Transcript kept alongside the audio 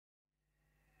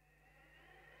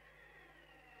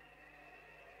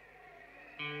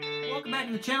Welcome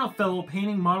back to the channel, fellow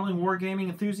painting, modeling, wargaming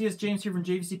enthusiasts. James here from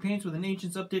JVC Paints with an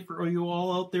Ancients update for you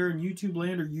all out there in YouTube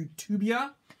land or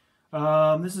YouTubia.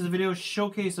 This is a video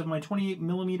showcase of my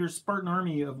 28mm Spartan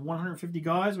Army of 150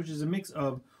 guys, which is a mix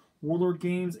of Warlord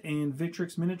Games and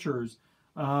Victrix miniatures.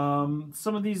 Some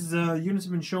of these units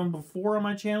have been shown before on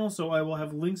my channel, so I will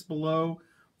have links below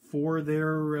for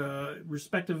their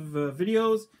respective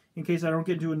videos in case I don't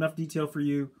get into enough detail for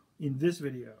you in this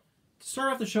video. To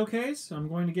start off the showcase, I'm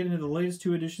going to get into the latest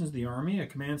two editions of the Army, a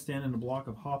command stand and a block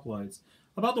of hoplites.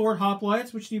 About the word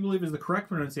hoplites, which do you believe is the correct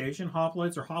pronunciation,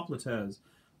 hoplites or hoplites?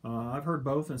 I've heard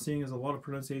both, and seeing as a lot of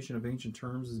pronunciation of ancient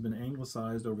terms has been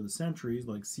anglicized over the centuries,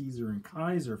 like Caesar and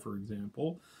Kaiser, for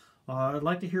example, I'd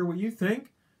like to hear what you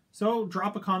think, so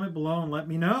drop a comment below and let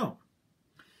me know.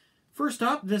 First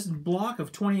up, this block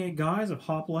of 28 guys of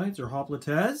hoplites or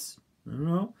hoplites, I don't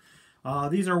know.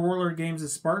 These are Warlord Games and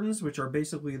Spartans, which are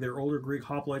basically their older Greek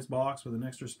hoplites box with an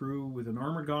extra sprue with an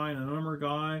armored guy and an unarmored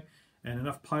guy, and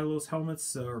enough Pylos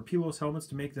helmets or Pylos helmets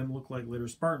to make them look like later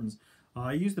Spartans.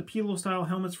 I used the Pylos style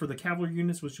helmets for the cavalry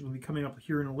units, which will be coming up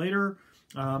here in a later,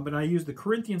 but I used the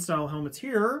Corinthian style helmets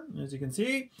here, as you can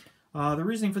see. The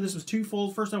reasoning for this was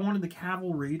twofold. First, I wanted the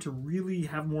cavalry to really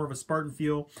have more of a Spartan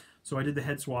feel, so I did the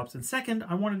head swaps. And second,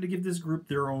 I wanted to give this group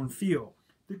their own feel.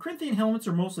 The Corinthian helmets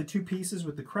are mostly two pieces,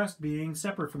 with the crest being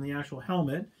separate from the actual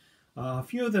helmet. A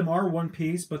few of them are one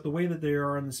piece, but the way that they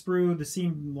are on the sprue, the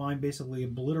seam line basically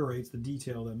obliterates the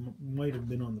detail that might have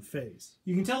been on the face.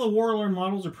 You can tell the Warlord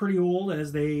models are pretty old,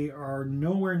 as they are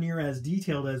nowhere near as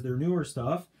detailed as their newer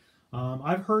stuff.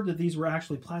 I've heard that these were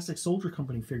actually Plastic Soldier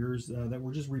Company figures that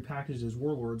were just repackaged as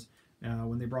Warlords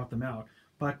when they brought them out.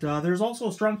 But there's also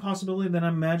a strong possibility that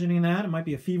I'm imagining that. It might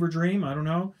be a fever dream, I don't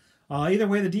know. Either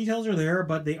way, the details are there,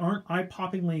 but they aren't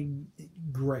eye-poppingly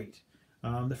great.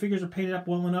 The figures are painted up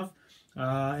well enough,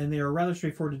 and they are rather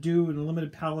straightforward to do in a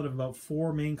limited palette of about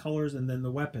 4 main colors and then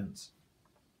the weapons.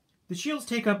 The shields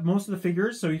take up most of the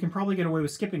figures, so you can probably get away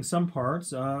with skipping some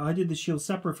parts. I did the shields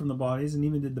separate from the bodies and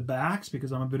even did the backs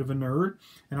because I'm a bit of a nerd,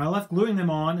 and I left gluing them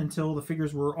on until the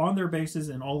figures were on their bases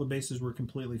and all the bases were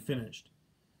completely finished.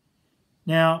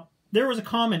 Now, there was a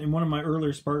comment in one of my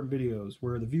earlier Spartan videos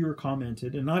where the viewer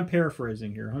commented, and I'm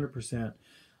paraphrasing here 100%,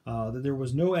 that there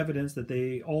was no evidence that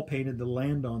they all painted the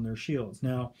land on their shields.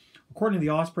 Now, according to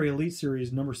the Osprey Elite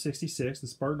Series number 66, the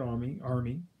Spartan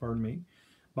Army,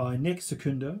 by Nick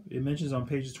Secunda, it mentions on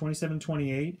pages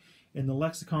 27-28 in the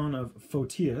lexicon of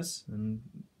Photius, and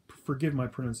forgive my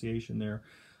pronunciation there,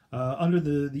 under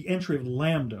the entry of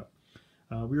lambda.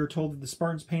 We are told that the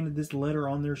Spartans painted this letter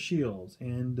on their shields,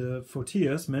 and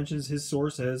Photius mentions his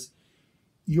source as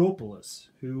Eupolus,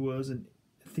 who was an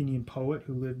Athenian poet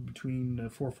who lived between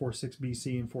 446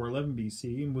 BC and 411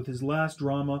 BC, and with his last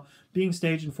drama being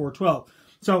staged in 412.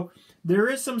 So there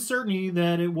is some certainty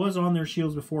that it was on their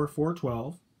shields before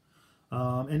 412,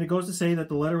 and it goes to say that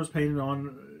the letter was painted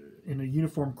on in a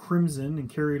uniform crimson and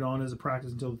carried on as a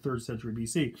practice until the 3rd century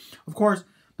BC. Of course,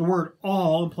 the word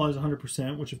all implies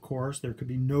 100%, which of course there could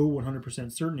be no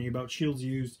 100% certainty about shields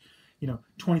used,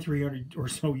 2,300 or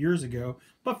so years ago.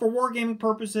 But for wargaming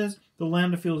purposes, the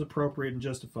lambda feels appropriate and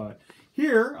justified.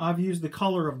 Here, I've used the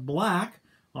color of black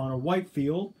on a white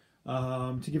field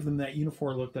to give them that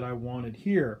uniform look that I wanted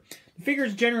here. The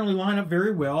figures generally line up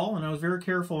very well, and I was very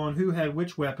careful on who had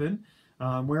which weapon,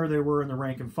 where they were in the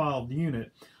rank and file of the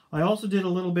unit. I also did a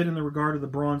little bit in the regard of the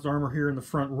bronze armor here in the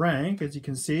front rank. As you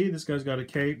can see, this guy's got a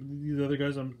cape. The other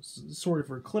guys, I'm sorry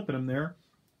for clipping them there.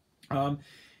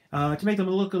 To make them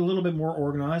look a little bit more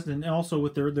organized, and also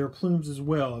with their plumes as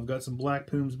well. I've got some black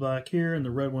plumes back here, and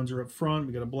the red ones are up front.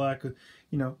 We got a black,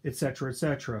 etc.,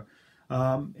 etc.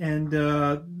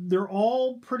 They're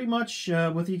all pretty much,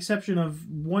 with the exception of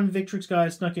one Victrix guy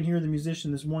snuck in here, the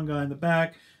musician, this one guy in the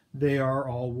back, they are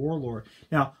all Warlord.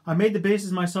 Now, I made the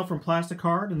bases myself from plastic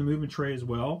card and the movement tray as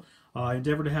well. I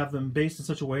endeavored to have them based in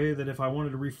such a way that if I wanted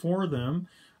to reform them,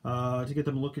 to get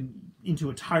them looking into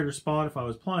a tighter spot if I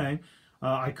was playing,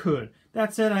 I could.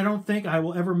 That said, I don't think I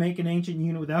will ever make an ancient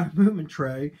unit without a movement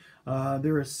tray.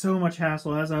 There is so much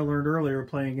hassle, as I learned earlier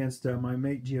playing against my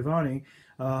mate Giovanni,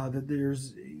 that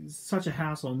there's such a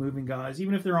hassle in moving guys,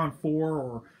 even if they're on 4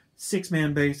 or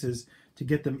 6-man bases, to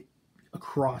get them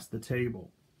across the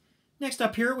table. Next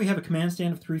up here, we have a command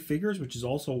stand of 3 figures, which is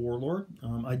also a Warlord.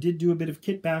 I did do a bit of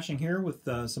kit bashing here with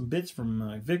some bits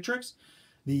from Victrix.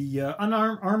 The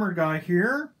unarmored guy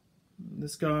here,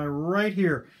 this guy right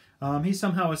here, he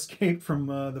somehow escaped from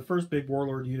the first big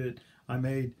Warlord unit I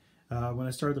made when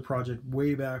I started the project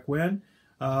way back when.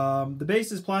 The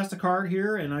base is plastic card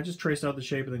here, and I just traced out the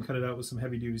shape and then cut it out with some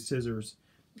heavy-duty scissors.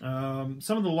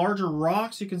 Some of the larger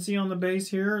rocks you can see on the base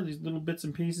here, these little bits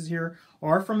and pieces here,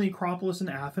 are from the Acropolis in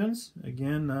Athens.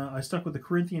 Again, I stuck with the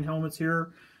Corinthian helmets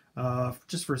here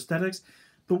just for aesthetics.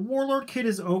 The Warlord kit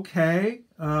is okay,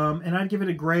 and I'd give it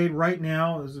a grade right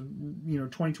now, as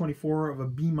 2024, of a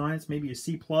B-, maybe a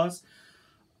C+,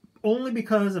 only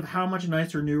because of how much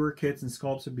nicer newer kits and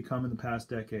sculpts have become in the past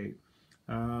decade.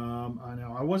 I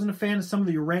know I wasn't a fan of some of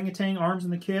the orangutan arms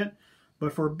in the kit,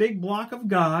 but for a big block of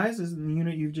guys, as in the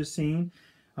unit you've just seen,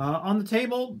 on the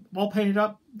table, all painted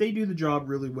up, they do the job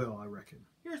really well, I reckon.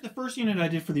 Here's the first unit I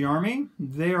did for the Army.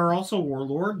 They are also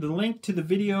Warlord. The link to the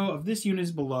video of this unit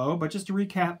is below, but just to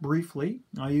recap briefly,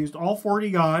 I used all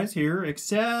 40 guys here,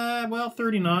 except, well,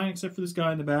 39, except for this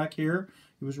guy in the back here.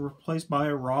 He was replaced by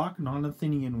a rock, not an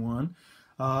Athenian one.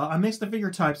 I mixed the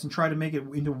figure types and tried to make it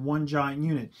into one giant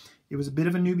unit. It was a bit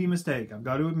of a newbie mistake, I've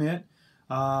got to admit.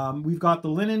 We've got the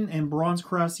linen and bronze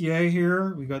cuirassier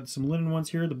here. We've got some linen ones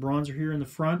here. The bronze are here in the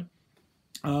front.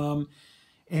 I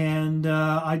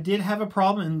did have a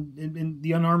problem, and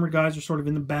the unarmored guys are sort of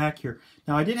in the back here.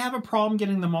 Now, I did have a problem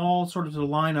getting them all sort of to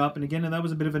line up, and again, that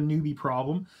was a bit of a newbie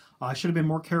problem. I should have been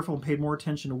more careful and paid more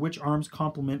attention to which arms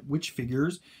complement which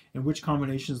figures and which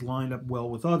combinations lined up well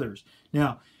with others.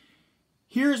 Now,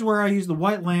 here's where I used the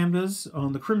white lambdas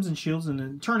on the crimson shields, and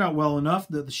it turned out well enough.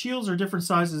 The shields are different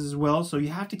sizes as well, so you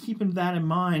have to keep that in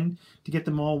mind to get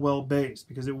them all well based,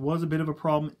 because it was a bit of a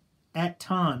problem at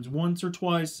times, once or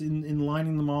twice in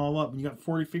lining them all up. When you got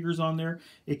 40 figures on there,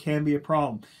 it can be a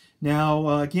problem.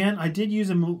 Now, again, I did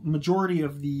use a majority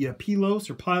of the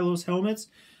Pylos helmets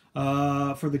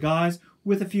for the guys,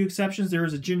 with a few exceptions. There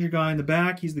is a ginger guy in the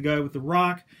back. He's the guy with the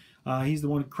rock. He's the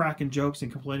one cracking jokes and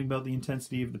complaining about the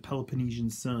intensity of the Peloponnesian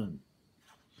sun.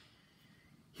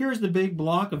 Here's the big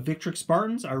block of Victrix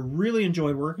Spartans. I really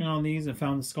enjoyed working on these and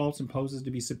found the sculpts and poses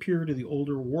to be superior to the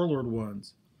older Warlord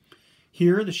ones.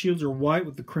 Here, the shields are white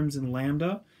with the crimson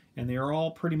lambda, and they are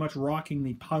all pretty much rocking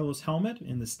the Pylos helmet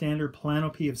in the standard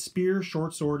panoply of spear,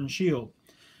 short sword, and shield.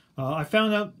 I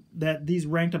found out that these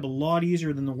ranked up a lot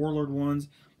easier than the Warlord ones,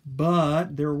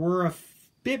 but there were a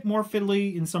bit more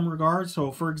fiddly in some regards. So,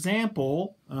 for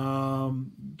example,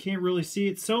 you can't really see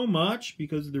it so much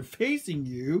because they're facing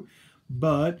you,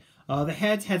 but the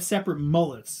heads had separate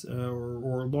mullets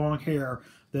or long hair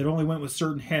that only went with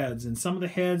certain heads, and some of the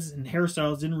heads and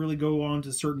hairstyles didn't really go on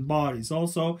to certain bodies.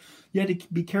 Also, you had to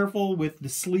be careful with the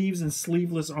sleeves and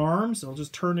sleeveless arms. I'll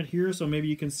just turn it here so maybe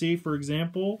you can see, for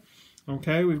example.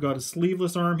 Okay, we've got a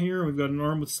sleeveless arm here. We've got an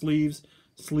arm with sleeves,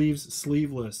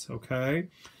 sleeveless. Okay.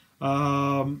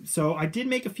 So I did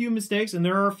make a few mistakes, and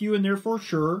there are a few in there for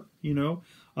sure,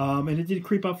 and it did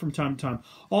creep up from time to time.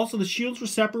 Also, the shields were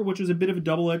separate, which was a bit of a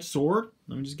double-edged sword.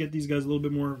 Let me just get these guys a little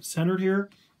bit more centered here.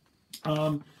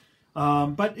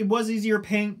 But it was easier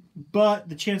paint, but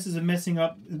the chances of messing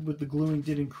up with the gluing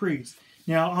did increase.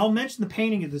 Now, I'll mention the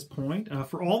painting at this point.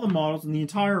 For all the models in the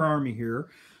entire army here,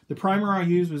 the primer I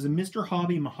used was a Mr.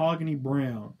 Hobby Mahogany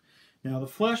Brown. Now, the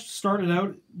flesh started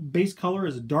out base color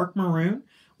as a dark maroon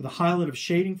with a highlight of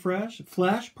shading flesh.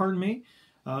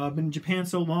 I've been in Japan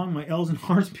so long, my L's and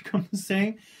R's become the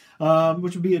same,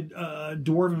 which would be a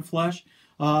dwarven flesh.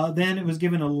 Then it was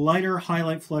given a lighter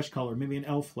highlight flesh color, maybe an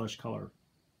elf flesh color.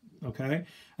 Okay,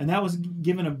 and that was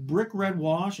given a brick red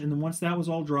wash, and then once that was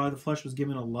all dry, the flesh was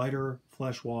given a lighter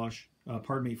flesh wash,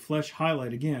 flesh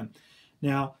highlight again.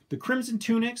 Now, the crimson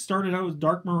tunic started out with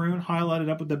dark maroon, highlighted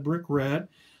up with the brick red,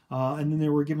 and then they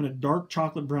were given a dark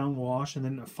chocolate brown wash, and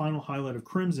then a final highlight of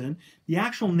crimson. The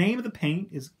actual name of the paint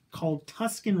is called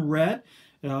Tuscan Red.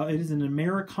 It is an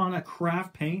Americana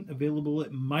craft paint available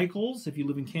at Michael's if you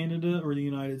live in Canada or the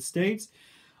United States.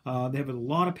 They have a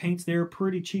lot of paints there,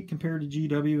 pretty cheap compared to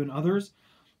GW and others.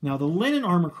 Now, the linen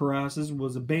armor cuirasses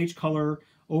was a beige color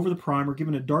over the primer,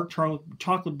 given a dark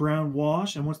chocolate brown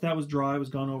wash, and once that was dry, it was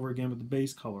gone over again with the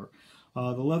base color.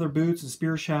 The leather boots and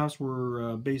spear shafts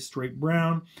were base straight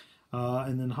brown,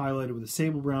 and then highlighted with a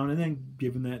sable brown, and then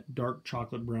given that dark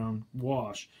chocolate brown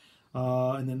wash.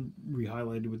 And then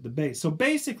re-highlighted with the base. So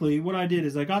basically what I did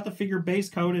is I got the figure base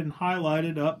coated and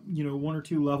highlighted up, 1 or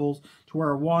 2 levels to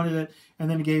where I wanted it, and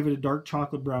then gave it a dark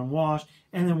chocolate brown wash,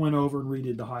 and then went over and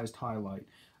redid the highest highlight.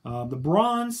 The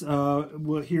bronze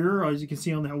here, as you can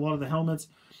see on a lot of the helmets,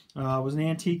 was an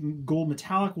antique gold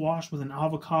metallic wash with an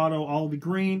avocado olivey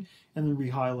green, and then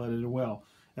re-highlighted it well.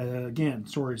 Again,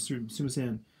 sorry,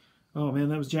 sumimasen. Oh man,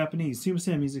 that was Japanese.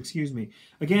 Sumimasen means excuse me.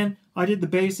 Again, I did the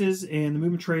bases and the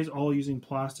movement trays all using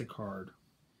plastic card.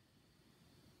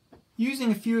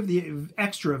 Using a few of the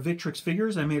extra Victrix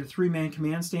figures, I made a 3-man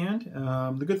command stand.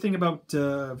 The good thing about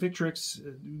Victrix,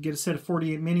 you get a set of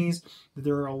 48 minis.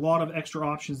 There are a lot of extra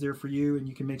options there for you, and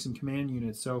you can make some command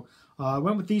units. So I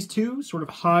went with these two sort of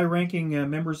high-ranking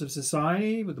members of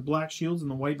society with the black shields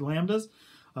and the white lambdas.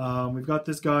 We've got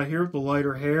this guy here with the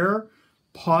lighter hair,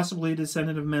 possibly a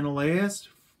descendant of Menelaus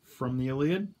from the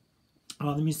Iliad.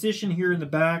 The musician here in the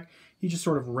back, he just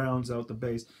sort of rounds out the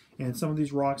base. And some of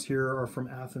these rocks here are from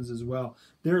Athens as well.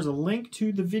 There's a link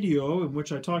to the video in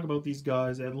which I talk about these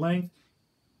guys at length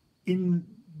in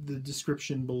the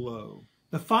description below.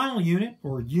 The final unit,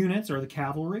 or units, are the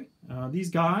cavalry. These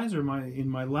guys are in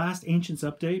my last Ancients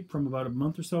update from about a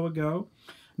month or so ago.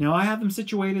 Now I have them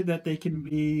situated that they can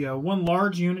be one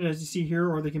large unit, as you see here,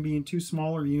 or they can be in 2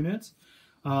 smaller units.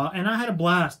 And I had a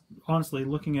blast, honestly,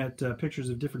 looking at pictures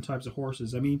of different types of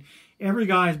horses. I mean, every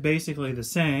guy's basically the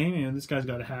same. You know, this guy's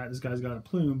got a hat, this guy's got a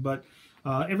plume, but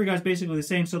every guy's basically the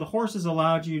same. So the horses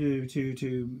allowed you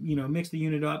to you know, mix the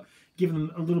unit up, give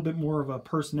them a little bit more of a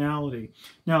personality.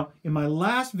 Now, in my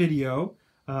last video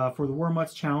for the War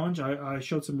Mutts Challenge, I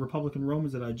showed some Republican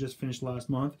Romans that I just finished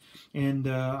last month, and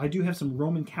I do have some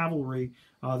Roman cavalry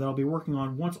that I'll be working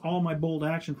on once all my bold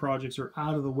action projects are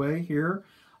out of the way here.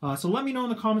 So let me know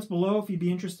in the comments below if you'd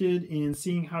be interested in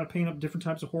seeing how to paint up different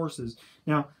types of horses.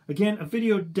 Now, again, a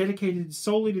video dedicated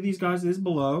solely to these guys is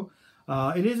below.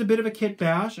 It is a bit of a kit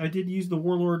bash. I did use the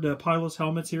Warlord Pylos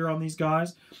helmets here on these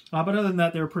guys. But other than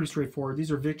that, they were pretty straightforward.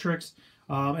 These are Victrix.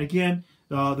 Again,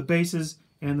 the bases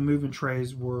and the movement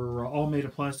trays were all made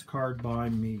of plasticard by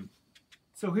me.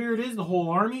 So here it is, the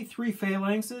whole army, 3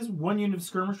 phalanxes, 1 unit of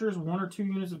skirmishers, 1 or 2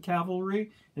 units of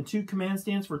cavalry, and 2 command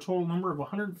stands for a total number of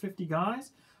 150 guys.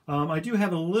 I do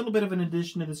have a little bit of an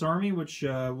addition to this army, which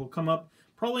will come up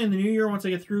probably in the new year once I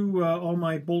get through all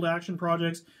my bold action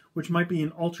projects, which might be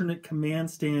an alternate command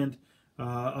stand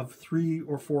of 3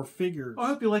 or 4 figures. I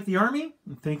hope you like the army,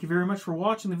 and thank you very much for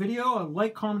watching the video.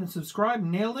 Like, comment, and subscribe.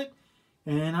 Nailed it.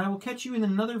 And I will catch you in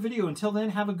another video. Until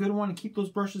then, have a good one and keep those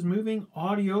brushes moving.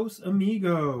 Adios,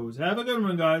 amigos. Have a good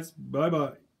one, guys.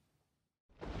 Bye-bye.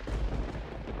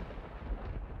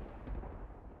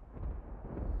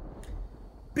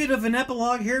 Bit of an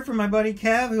epilogue here from my buddy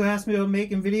Kev, who asked me about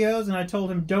making videos, and I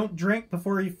told him don't drink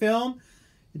before you film.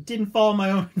 It didn't follow my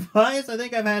own advice. I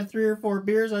think I've had 3 or 4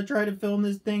 beers. I tried to film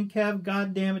this thing, Kev.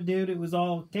 God damn it, dude. It was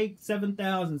all take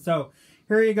 7,000. So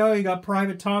here you go. You got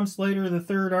Private Tom Slater of the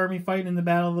 3rd Army fighting in the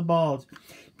Battle of the Bulge.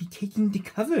 Be taking the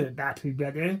cover, battle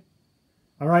brother.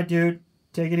 All right, dude.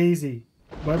 Take it easy.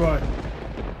 Bye-bye.